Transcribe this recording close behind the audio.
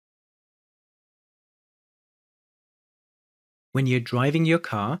When you're driving your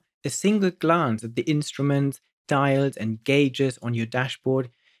car, a single glance at the instruments, dials, and gauges on your dashboard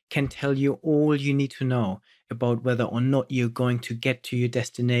can tell you all you need to know about whether or not you're going to get to your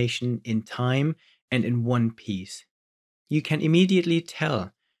destination in time and in one piece. You can immediately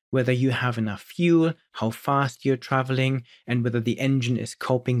tell whether you have enough fuel, how fast you're traveling, and whether the engine is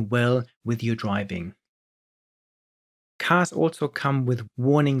coping well with your driving. Cars also come with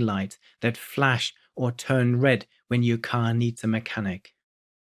warning lights that flash or turn red when your car needs a mechanic.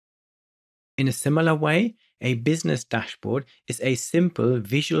 In a similar way, a business dashboard is a simple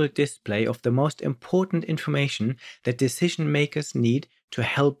visual display of the most important information that decision makers need to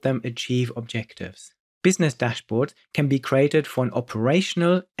help them achieve objectives. Business dashboards can be created for an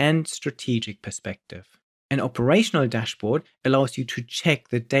operational and strategic perspective. An operational dashboard allows you to check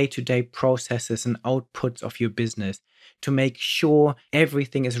the day-to-day processes and outputs of your business to make sure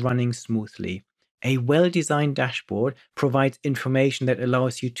everything is running smoothly. A well-designed dashboard provides information that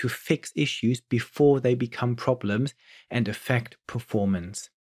allows you to fix issues before they become problems and affect performance.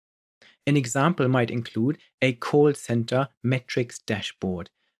 An example might include a call center metrics dashboard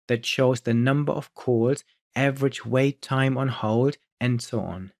that shows the number of calls, average wait time on hold, and so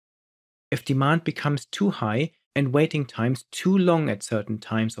on. If demand becomes too high and waiting times too long at certain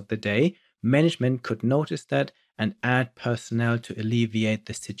times of the day, management could notice that and add personnel to alleviate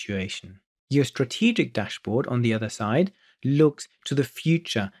the situation. Your strategic dashboard, on the other side, looks to the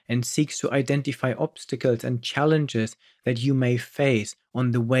future and seeks to identify obstacles and challenges that you may face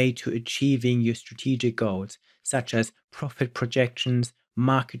on the way to achieving your strategic goals, such as profit projections,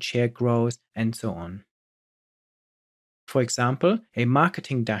 market share growth, and so on. For example, a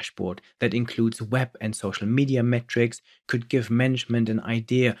marketing dashboard that includes web and social media metrics could give management an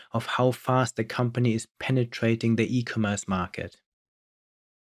idea of how fast the company is penetrating the e-commerce market.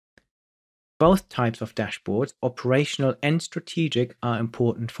 Both types of dashboards, operational and strategic, are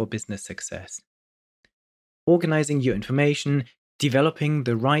important for business success. Organizing your information, developing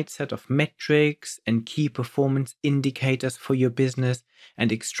the right set of metrics and key performance indicators for your business,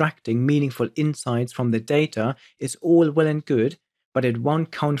 and extracting meaningful insights from the data is all well and good, but it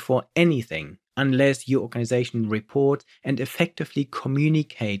won't count for anything unless your organization reports and effectively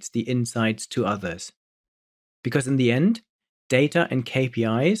communicates the insights to others. Because in the end, data and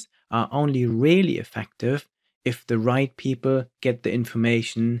KPIs are only really effective if the right people get the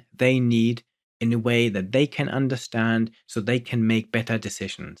information they need in a way that they can understand so they can make better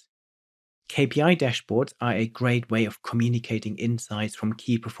decisions. KPI dashboards are a great way of communicating insights from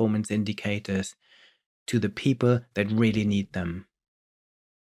key performance indicators to the people that really need them.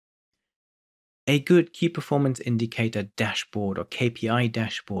 A good key performance indicator dashboard or KPI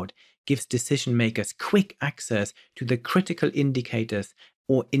dashboard gives decision makers quick access to the critical indicators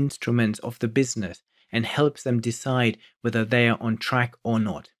or instruments of the business and helps them decide whether they are on track or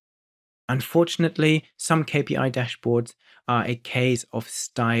not. Unfortunately, some KPI dashboards are a case of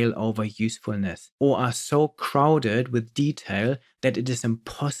style over usefulness, or are so crowded with detail that it is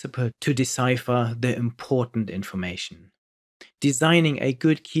impossible to decipher the important information. Designing a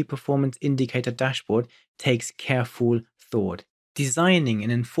good key performance indicator dashboard takes careful thought. Designing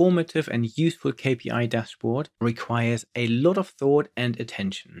an informative and useful KPI dashboard requires a lot of thought and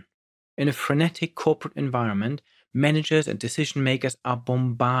attention. In a frenetic corporate environment, managers and decision makers are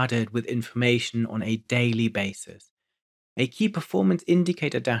bombarded with information on a daily basis. A key performance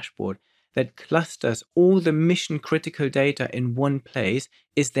indicator dashboard that clusters all the mission-critical data in one place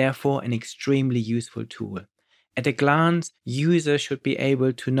is therefore an extremely useful tool. At a glance, users should be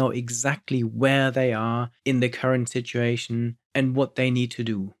able to know exactly where they are in the current situation and what they need to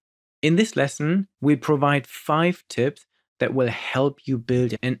do. In this lesson, we provide 5 tips that will help you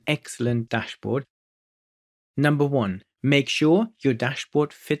build an excellent dashboard. Number 1, make sure your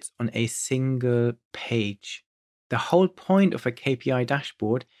dashboard fits on a single page. The whole point of a KPI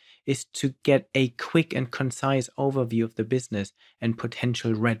dashboard is to get a quick and concise overview of the business and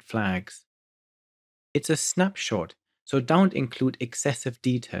potential red flags. It's a snapshot, so don't include excessive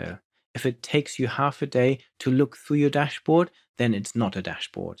detail. If it takes you half a day to look through your dashboard, then it's not a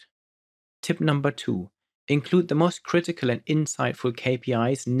dashboard. Tip number 2, include the most critical and insightful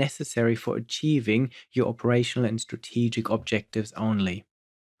KPIs necessary for achieving your operational and strategic objectives only.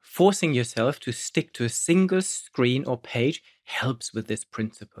 Forcing yourself to stick to a single screen or page helps with this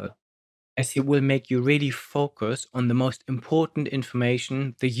principle, as it will make you really focus on the most important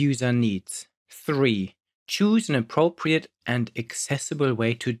information the user needs. 3, choose an appropriate and accessible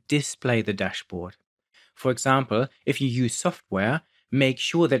way to display the dashboard. For example, if you use software, make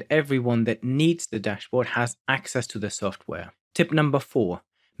sure that everyone that needs the dashboard has access to the software. Tip number 4,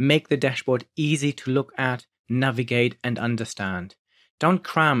 make the dashboard easy to look at, navigate, and understand. Don't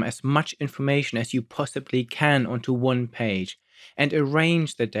cram as much information as you possibly can onto one page, and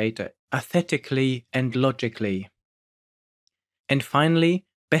arrange the data aesthetically and logically. And finally,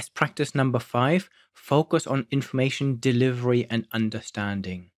 best practice number 5, focus on information delivery and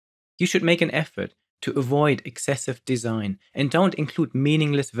understanding. You should make an effort to avoid excessive design and don't include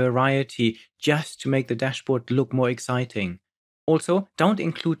meaningless variety just to make the dashboard look more exciting. Also, don't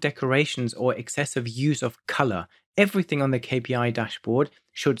include decorations or excessive use of color. Everything on the KPI dashboard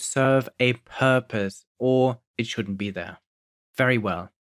should serve a purpose or it shouldn't be there. Very well.